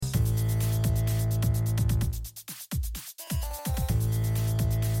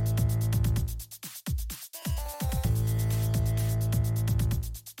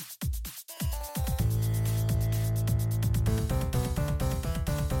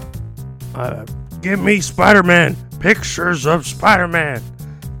Give me Spider-Man. Pictures of Spider-Man.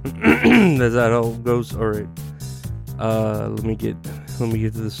 Is that how it goes? All right. Let me get to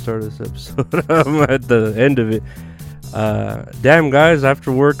the start of this episode. I'm at the end of it. Damn, guys,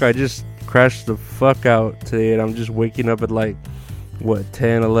 after work, I just crashed the fuck out today, and I'm just waking up at like,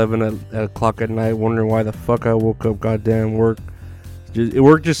 10, 11 o'clock at night, wondering why the fuck I woke up. Goddamn work.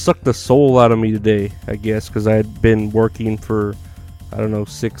 Work just sucked the soul out of me today, I guess, because I had been working for, I don't know,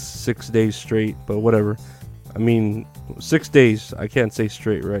 six days straight, but whatever. I mean, 6 days. I can't say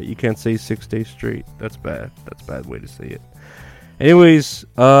straight, right? You can't say 6 days straight. That's bad. That's a bad way to say it. Anyways,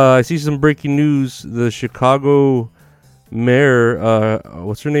 I see some breaking news. The Chicago mayor,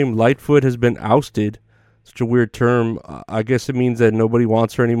 what's her name? Lightfoot has been ousted. Such a weird term. I guess it means that nobody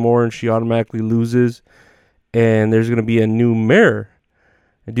wants her anymore and she automatically loses. And there's going to be a new mayor.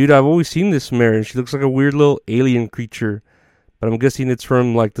 And dude, I've always seen this mayor, and she looks like a weird little alien creature. But I'm guessing it's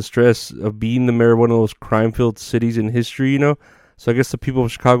from like the stress of being the mayor of one of those crime-filled cities in history, you know? So I guess the people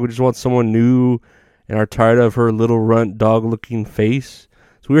of Chicago just want someone new and are tired of her little runt dog-looking face.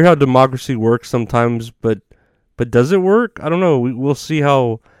 It's weird how democracy works sometimes, but does it work? I don't know. We'll see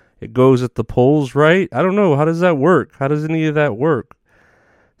how it goes at the polls, right? I don't know. How does that work? How does any of that work?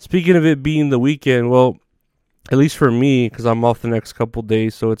 Speaking of it being the weekend, well, at least for me, because I'm off the next couple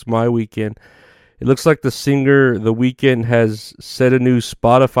days, so it's my weekend. It looks like the singer The Weeknd has set a new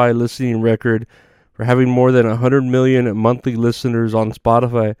Spotify listening record for having more than 100 million monthly listeners on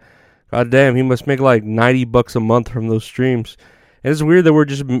Spotify. God damn, he must make like $90 a month from those streams. And it's weird that we're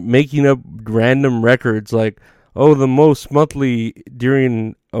just making up random records like, oh, the most monthly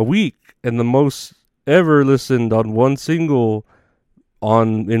during a week and the most ever listened on one single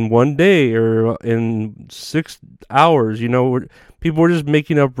in one day or in 6 hours. You know, people are just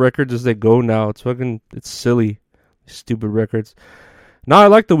making up records as they go now. It's silly. Stupid records. Now I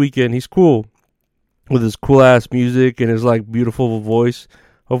like The Weeknd. He's cool with his cool ass music and his like beautiful voice.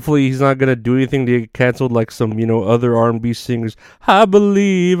 Hopefully he's not gonna do anything to get canceled like some, other R&B singers. I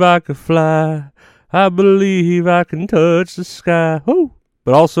believe I could fly. I believe I can touch the sky. Woo!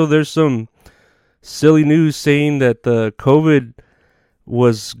 But also there's some silly news saying that the COVID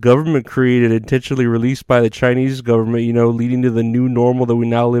was government created, intentionally released by the Chinese government, leading to the new normal that we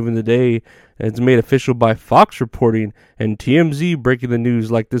now live in today. And it's made official by Fox reporting and TMZ breaking the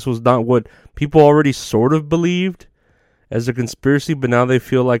news like this was not what people already sort of believed as a conspiracy, but now they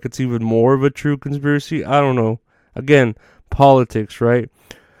feel like it's even more of a true conspiracy. I don't know. Again, politics, right?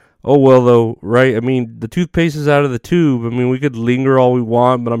 Oh well though, right? I mean, the toothpaste is out of the tube. I mean, we could linger all we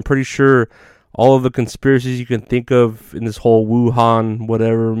want, but I'm pretty sure all of the conspiracies you can think of in this whole Wuhan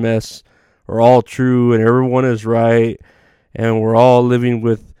whatever mess are all true, and everyone is right, and we're all living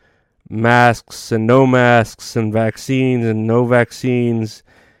with masks and no masks and vaccines and no vaccines,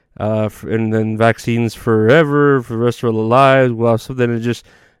 and then vaccines forever for the rest of our lives. Well, so then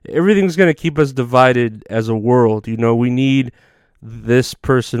everything's going to keep us divided as a world. We need this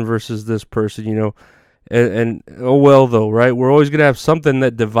person versus this person, And oh well though, right? We're always gonna have something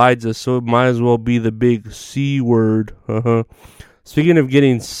that divides us, so it might as well be the big C word. Speaking of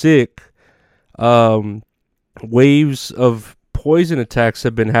getting sick, waves of poison attacks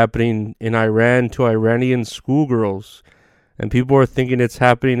have been happening in Iran to Iranian schoolgirls, and people are thinking it's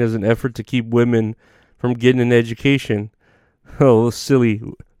happening as an effort to keep women from getting an education. Oh, silly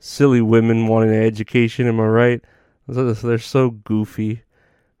women wanting an education, am I right? They're so goofy.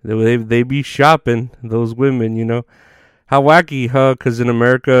 They be shopping, those women, How wacky, huh? Because in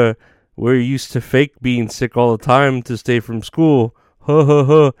America, we're used to fake being sick all the time to stay from school.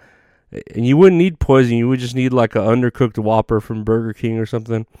 And you wouldn't need poison. You would just need like an undercooked Whopper from Burger King or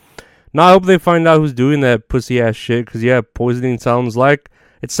something. Now, I hope they find out who's doing that pussy-ass shit. Because, yeah, poisoning sounds like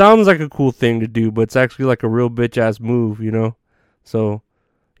a cool thing to do. But it's actually like a real bitch-ass move, So,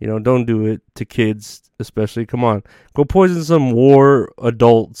 don't do it to kids, especially. Come on. Go poison some war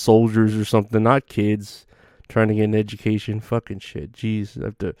adult soldiers or something, not kids trying to get an education. Fucking shit. Jeez,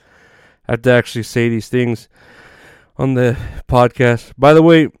 I have to actually say these things on the podcast. By the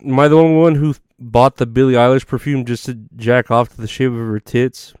way, am I the only one who bought the Billie Eilish perfume just to jack off to the shape of her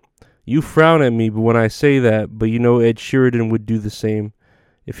tits? You frown at me but when I say that, but Ed Sheeran would do the same.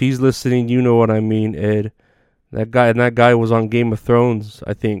 If he's listening, you know what I mean, Ed. That guy was on Game of Thrones,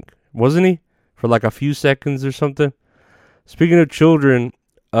 I think. Wasn't he? For like a few seconds or something. Speaking of children,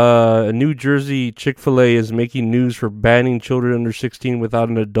 New Jersey Chick-fil-A is making news for banning children under 16 without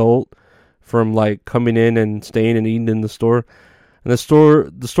an adult from like coming in and staying and eating in the store. And the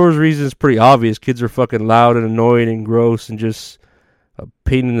store's reason is pretty obvious. Kids are fucking loud and annoying and gross and just a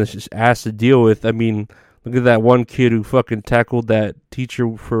pain in the ass to deal with. I mean, look at that one kid who fucking tackled that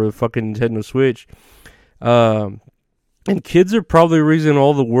teacher for a fucking Nintendo Switch. And kids are probably the reason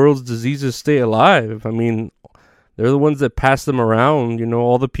all the world's diseases stay alive. I mean, they're the ones that pass them around. You know,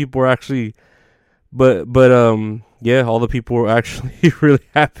 all the people are actually, yeah, all the people are actually really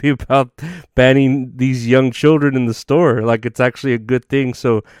happy about banning these young children in the store. Like, it's actually a good thing.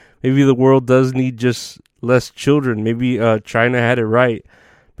 So maybe the world does need just less children. Maybe China had it right,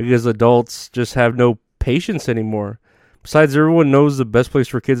 because adults just have no patience anymore. Besides, everyone knows the best place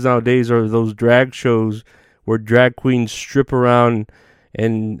for kids nowadays are those drag shows where drag queens strip around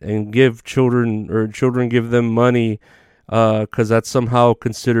and give children, or children give them money, because that's somehow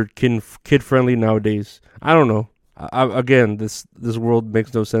considered kid friendly nowadays. I don't know. Again, this world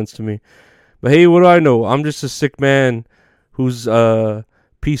makes no sense to me. But hey, what do I know? I'm just a sick man who's a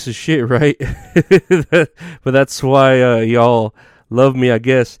piece of shit, right? But that's why y'all love me, I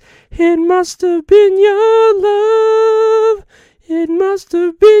guess. It must have been your love. It must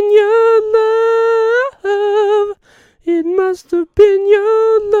have been your love. It must have been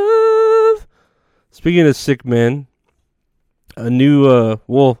your love. Speaking of sick men, a new,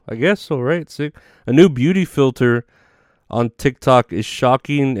 I guess so, right? Sick. A new beauty filter on TikTok is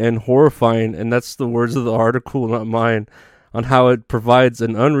shocking and horrifying, and that's the words of the article, not mine, on how it provides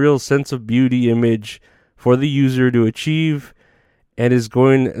an unreal sense of beauty image for the user to achieve, and is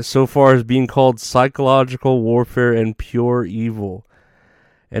going so far as being called psychological warfare and pure evil.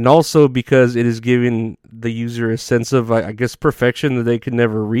 And also because it is giving the user a sense of, I guess, perfection that they could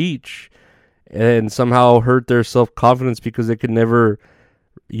never reach, and somehow hurt their self-confidence because they could never,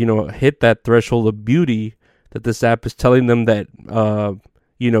 hit that threshold of beauty that this app is telling them that,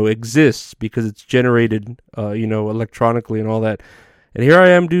 exists, because it's generated, electronically and all that. And here I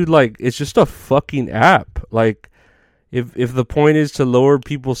am, dude, like, it's just a fucking app. Like, if the point is to lower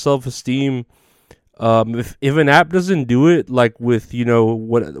people's self-esteem, if an app doesn't do it, like with,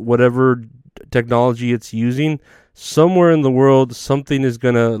 whatever technology it's using, somewhere in the world, something is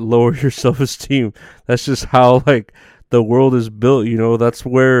going to lower your self-esteem. That's just how, like, the world is built, That's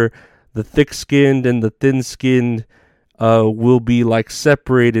where the thick-skinned and the thin-skinned will be, like,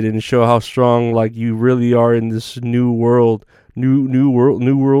 separated and show how strong, like, you really are in this new world. New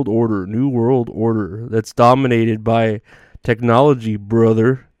world order that's dominated by technology,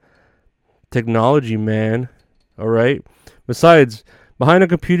 brother. Technology, man. All right. Besides, behind a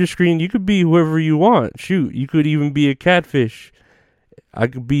computer screen, you could be whoever you want. Shoot, you could even be a catfish. I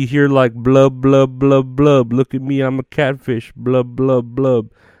could be here like blub, blub, blub, blub. Look at me, I'm a catfish. Blub, blub, blub.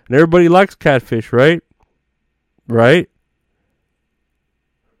 And everybody likes catfish, right? Right?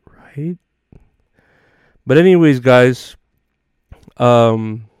 But anyways, guys, I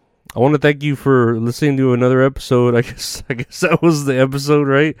want to thank you for listening to another episode. I guess that was the episode,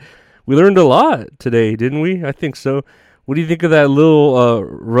 right? We learned a lot today, didn't we? I think so. What do you think of that little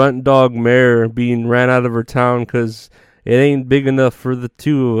runt dog mare being ran out of her town because it ain't big enough for the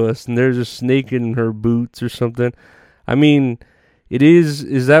two of us, and there's a snake in her boots or something? I mean, it is.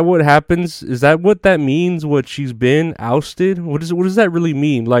 Is that what happens? Is that what that means? What she's been ousted? What does that really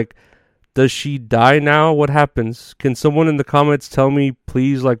mean? Like, does she die now? What happens? Can someone in the comments tell me,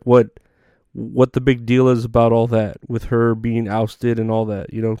 please, like, what the big deal is about all that with her being ousted and all that?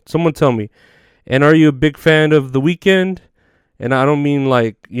 Someone tell me. And are you a big fan of The Weeknd? And I don't mean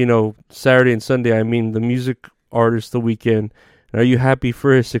like, Saturday and Sunday. I mean the music artist The Weeknd. And are you happy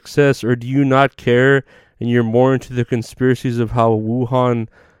for his success, or do you not care and you're more into the conspiracies of how Wuhan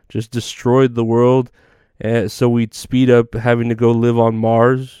just destroyed the world, so we'd speed up having to go live on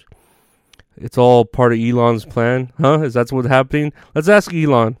Mars? It's all part of Elon's plan, huh? Is that what's happening? Let's ask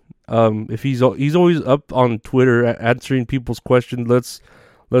Elon. If he's always up on Twitter answering people's questions. Let's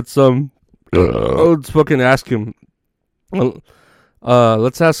fucking ask him.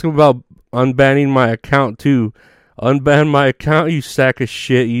 Let's ask him about unbanning my account too. Unban my account, you sack of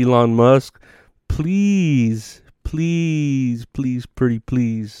shit, Elon Musk. Please, pretty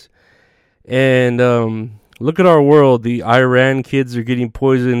please. And look at our world. The Iran kids are getting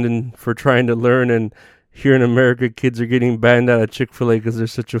poisoned for trying to learn, and here in America, kids are getting banned out of Chick-fil-A because they're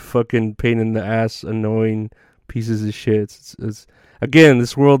such a fucking pain in the ass, annoying pieces of shit. It's again,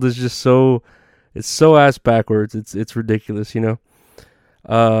 this world is just so ass backwards. It's ridiculous,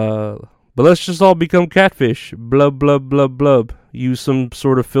 But let's just all become catfish. Blub, blub, blub, blub. Use some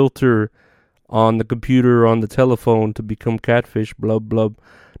sort of filter on the computer or on the telephone to become catfish. Blub, blub.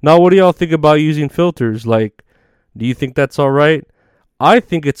 Now, what do y'all think about using filters? Like, do you think that's all right? I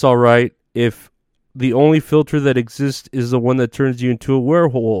think it's all right if the only filter that exists is the one that turns you into a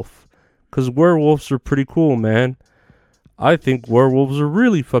werewolf. Because werewolves are pretty cool, man. I think werewolves are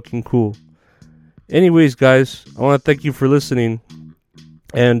really fucking cool. Anyways, guys, I want to thank you for listening.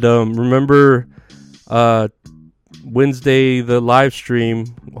 And remember, Wednesday, the live stream.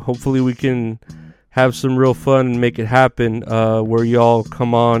 Hopefully we can have some real fun and make it happen, where y'all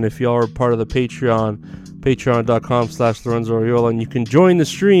come on. If y'all are part of the patreon.com/LorenzoAriola, and you can join the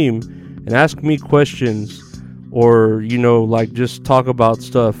stream and ask me questions, or, like, just talk about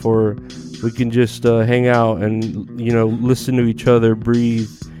stuff, or we can just hang out and, listen to each other breathe,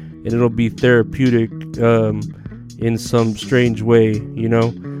 and it'll be therapeutic in some strange way,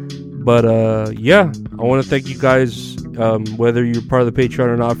 But yeah, I want to thank you guys, whether you're part of the Patreon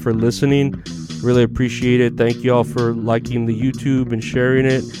or not, for listening. Really appreciate it. Thank you all for liking the YouTube and sharing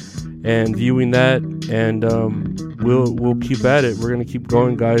it and viewing that. And we'll keep at it. We're gonna keep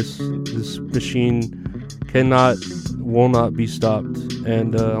going, guys. This machine will not be stopped.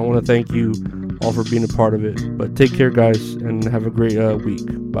 And I want to thank you all for being a part of it. But take care, guys, and have a great week.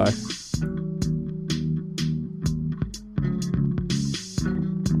 Bye.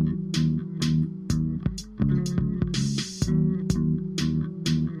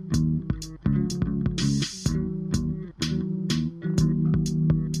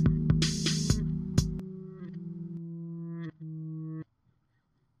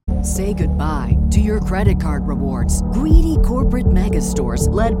 Say goodbye to your credit card rewards. Greedy corporate mega stores,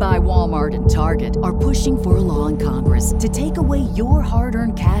 led by Walmart and Target, are pushing for a law in Congress to take away your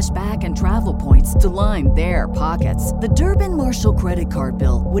hard-earned cash back and travel points to line their pockets. The Durbin-Marshall credit card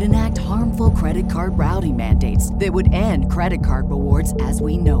bill would enact harmful credit card routing mandates that would end credit card rewards as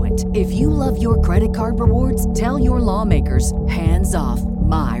we know it. If you love your credit card rewards, tell your lawmakers, hands off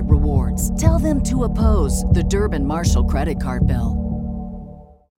my rewards. Tell them to oppose the Durbin-Marshall credit card bill.